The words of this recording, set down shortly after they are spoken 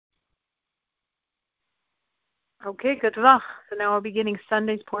Okay, good luck. So now we're beginning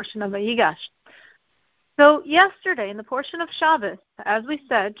Sunday's portion of Vayigash. So yesterday, in the portion of Shabbos, as we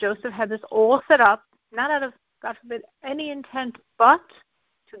said, Joseph had this all set up, not out of, God forbid, any intent, but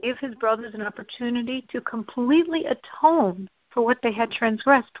to give his brothers an opportunity to completely atone for what they had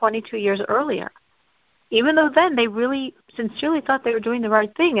transgressed 22 years earlier. Even though then they really sincerely thought they were doing the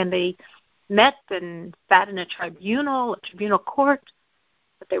right thing, and they met and sat in a tribunal court,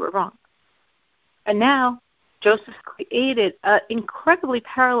 but they were wrong. And now Joseph created an incredibly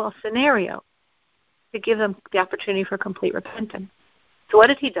parallel scenario to give them the opportunity for complete repentance. So what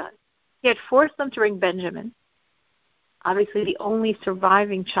had he done? He had forced them to bring Benjamin, obviously the only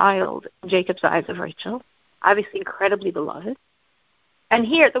surviving child in Jacob's eyes of Rachel, obviously incredibly beloved. And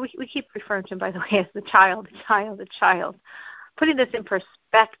here, we keep referring to him, by the way, as the child. Putting this in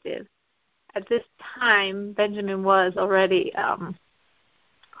perspective, at this time, Benjamin was already,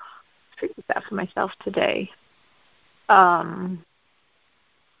 figure this out for myself today.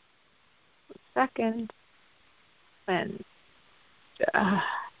 Second, when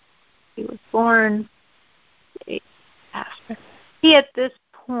he was born, after. He at this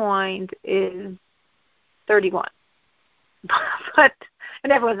point is 31.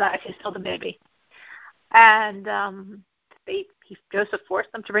 And everyone's actually still the baby. And Joseph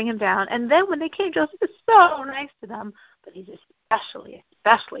forced them to bring him down. And then when they came, Joseph is so nice to them, but he's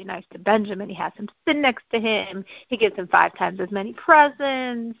especially nice to Benjamin. He has him sit next to him. He gives him 5 times as many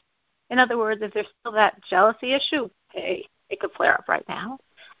presents. In other words, if there's still that jealousy issue, hey, it could flare up right now.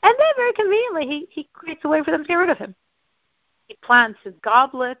 And then very conveniently, he creates a way for them to get rid of him. He plants his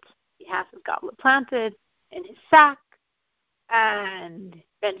goblet. He has his goblet planted in his sack. And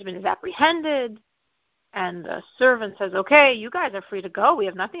Benjamin is apprehended. And the servant says, okay, you guys are free to go. We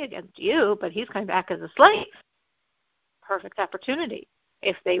have nothing against you, but he's coming back as a slave. Perfect opportunity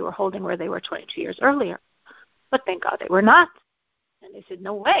if they were holding where they were 22 years earlier. But thank God they were not. And they said,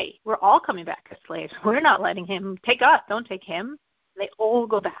 no way. We're all coming back as slaves. We're not letting him take us. Don't take him. They all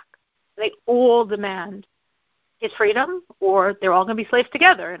go back. They all demand his freedom, or they're all going to be slaves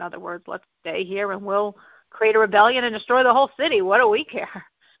together. In other words, let's stay here and we'll create a rebellion and destroy the whole city. What do we care?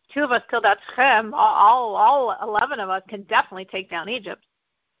 2 of us killed out Shechem. All 11 of us can definitely take down Egypt.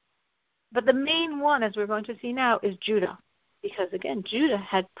 But the main one, as we're going to see now, is Judah. Because, again, Judah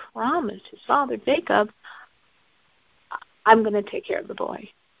had promised his father Jacob, I'm going to take care of the boy.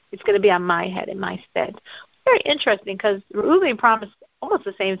 It's going to be on my head, in my stead. Very interesting, because Reuben promised almost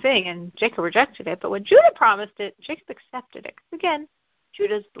the same thing, and Jacob rejected it. But when Judah promised it, Jacob accepted it. Again,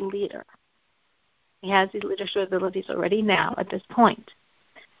 Judah's the leader. He has these leadership abilities already now at this point.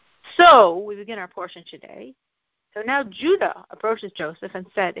 So we begin our portion today. So now Judah approaches Joseph and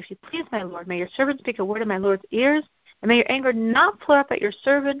said, if you please, my lord, may your servant speak a word in my lord's ears, and may your anger not flare up at your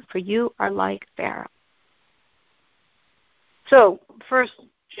servant, for you are like Pharaoh. So first,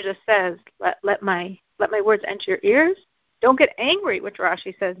 Judah says, let my words enter your ears. Don't get angry, which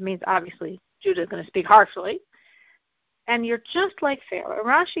Rashi says means obviously Judah is going to speak harshly. And you're just like Pharaoh.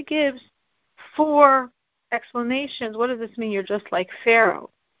 Rashi gives 4 explanations. What does this mean, you're just like Pharaoh?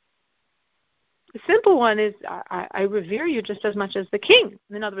 The simple one is, I revere you just as much as the king.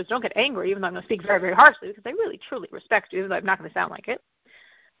 In other words, don't get angry, even though I'm going to speak very, very harshly, because I really, truly respect you, even though I'm not going to sound like it.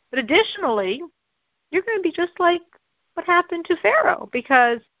 But additionally, you're going to be just like what happened to Pharaoh,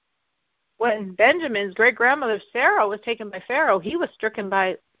 because when Benjamin's great-grandmother Sarah was taken by Pharaoh, he was stricken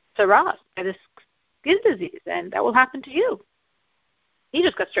by Saras, by this skin disease, and that will happen to you. He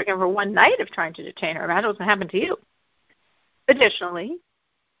just got stricken for one night of trying to detain her. Imagine what's going to happen to you. Additionally,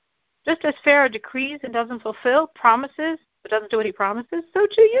 just as Pharaoh decrees and doesn't fulfill promises, but doesn't do what he promises, so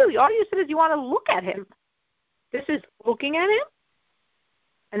too you. All you said is you want to look at him. This is looking at him.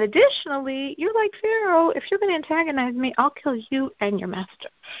 And additionally, you're like Pharaoh. If you're going to antagonize me, I'll kill you and your master.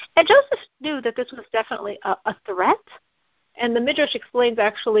 And Joseph knew that this was definitely a threat. And the Midrash explains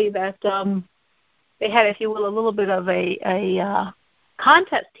actually that they had, if you will, a little bit of a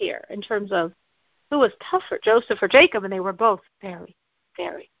contest here in terms of who was tougher, Joseph or Jacob, and they were both very,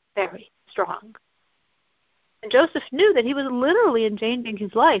 very, very strong. And Joseph knew that he was literally endangering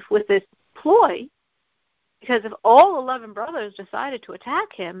his life with this ploy, because if all 11 brothers decided to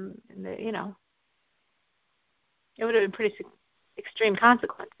attack him, it would have been pretty extreme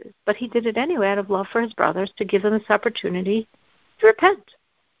consequences. But he did it anyway out of love for his brothers, to give them this opportunity to repent.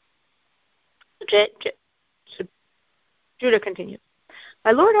 So Judah continues.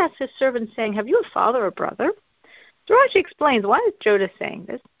 My lord asked his servant, saying, have you a father or brother? So Rashi explains, why is Judah saying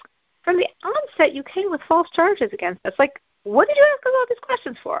this? From the onset, you came with false charges against us. Like, what did you ask us all these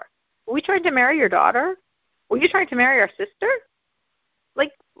questions for? Were we trying to marry your daughter? Were you trying to marry our sister?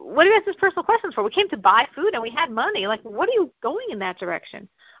 Like, what do you ask these personal questions for? We came to buy food and we had money. Like, what are you going in that direction?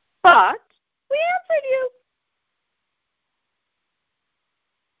 But we answered you.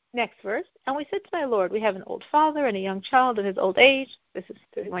 Next verse. And we said to my Lord, we have an old father and a young child in his old age. This is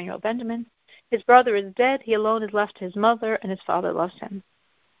 31-year-old Benjamin. His brother is dead. He alone is left to his mother, and his father loves him.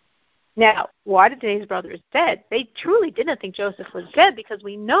 Now, why did they say his brother is dead? They truly didn't think Joseph was dead, because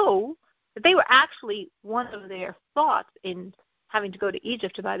we know that they were actually, one of their thoughts in having to go to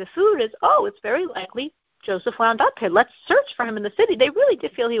Egypt to buy the food is, it's very likely Joseph wound up here. Let's search for him in the city. They really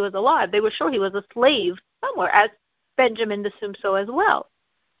did feel he was alive. They were sure he was a slave somewhere, as Benjamin assumed so as well.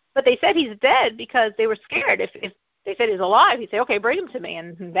 But they said he's dead because they were scared. If they said he's alive, he'd say, okay, bring him to me,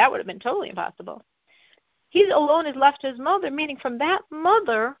 and that would have been totally impossible. He's alone is left to his mother, meaning from that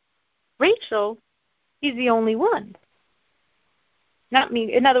mother, Rachel, he's the only one.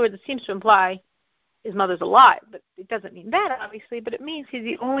 In other words, it seems to imply his mother's alive, but it doesn't mean that, obviously, but it means he's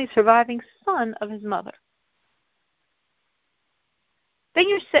the only surviving son of his mother. Then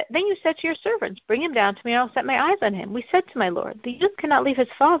you said to your servants, bring him down to me, and I'll set my eyes on him. We said to my Lord, the youth cannot leave his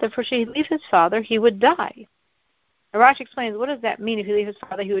father, for should he leave his father, he would die. And Rashi explains, what does that mean? If he leaves his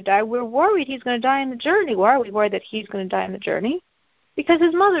father, he would die. We're worried he's going to die on the journey. Why are we worried that he's going to die on the journey? Because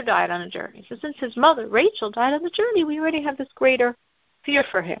his mother died on a journey. So since his mother, Rachel, died on the journey, we already have this greater fear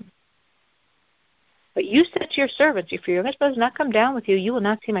for him. But you said to your servants, if your youngest brother does not come down with you, you will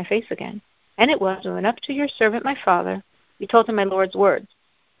not see my face again. And it was, when I went up to your servant, my father, we told him my Lord's words.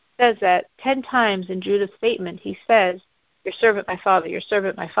 It says that 10 times in Judah's statement, he says, your servant, my father, your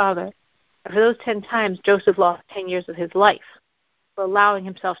servant, my father. And for those 10 times, Joseph lost 10 years of his life for allowing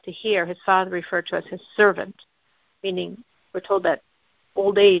himself to hear his father referred to as his servant, meaning we're told that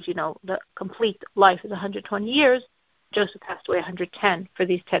old age, the complete life is 120 years. Joseph passed away 110 for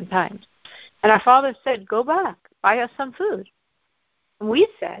these 10 times. And our father said, go back, buy us some food. And we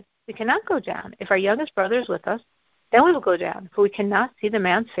said, we cannot go down. If our youngest brother is with us, then we will go down, for we cannot see the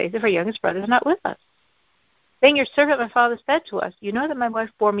man's face if our youngest brother is not with us. Then your servant, my father, said to us, you know that my wife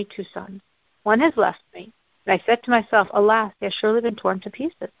bore me 2 sons. One has left me. And I said to myself, alas, he has surely been torn to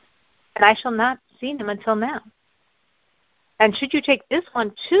pieces, and I shall not see him until now. And should you take this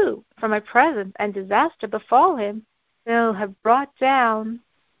one too from my presence, and disaster befall him, then I will have brought down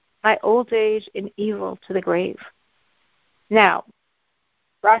my old age in evil to the grave. Now,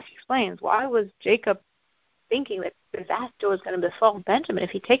 Rashi explains, why was Jacob thinking that disaster was going to befall Benjamin if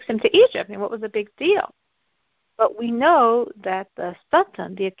he takes him to Egypt? I mean, what was the big deal? But we know that the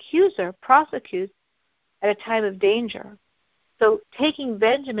Satan, the accuser, prosecutes at a time of danger. So taking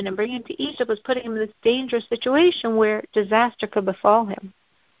Benjamin and bringing him to Egypt was putting him in this dangerous situation where disaster could befall him.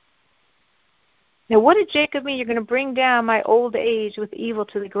 Now, what did Jacob mean? You're going to bring down my old age with evil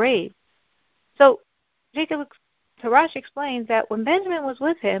to the grave. So Rashi explains that when Benjamin was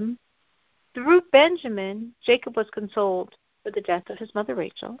with him, through Benjamin, Jacob was consoled for the death of his mother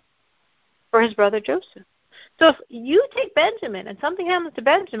Rachel, for his brother Joseph. So if you take Benjamin and something happens to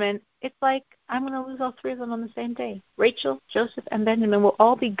Benjamin, it's like I'm going to lose all 3 of them on the same day. Rachel, Joseph, and Benjamin will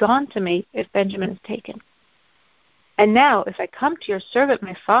all be gone to me if Benjamin is taken. And now, if I come to your servant,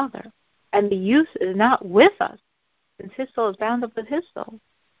 my father, and the youth is not with us, since his soul is bound up with his soul,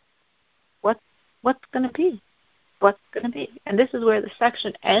 what's going to be? What's going to be? And this is where the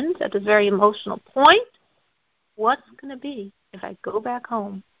section ends, at this very emotional point. What's going to be if I go back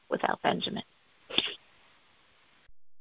home without Benjamin?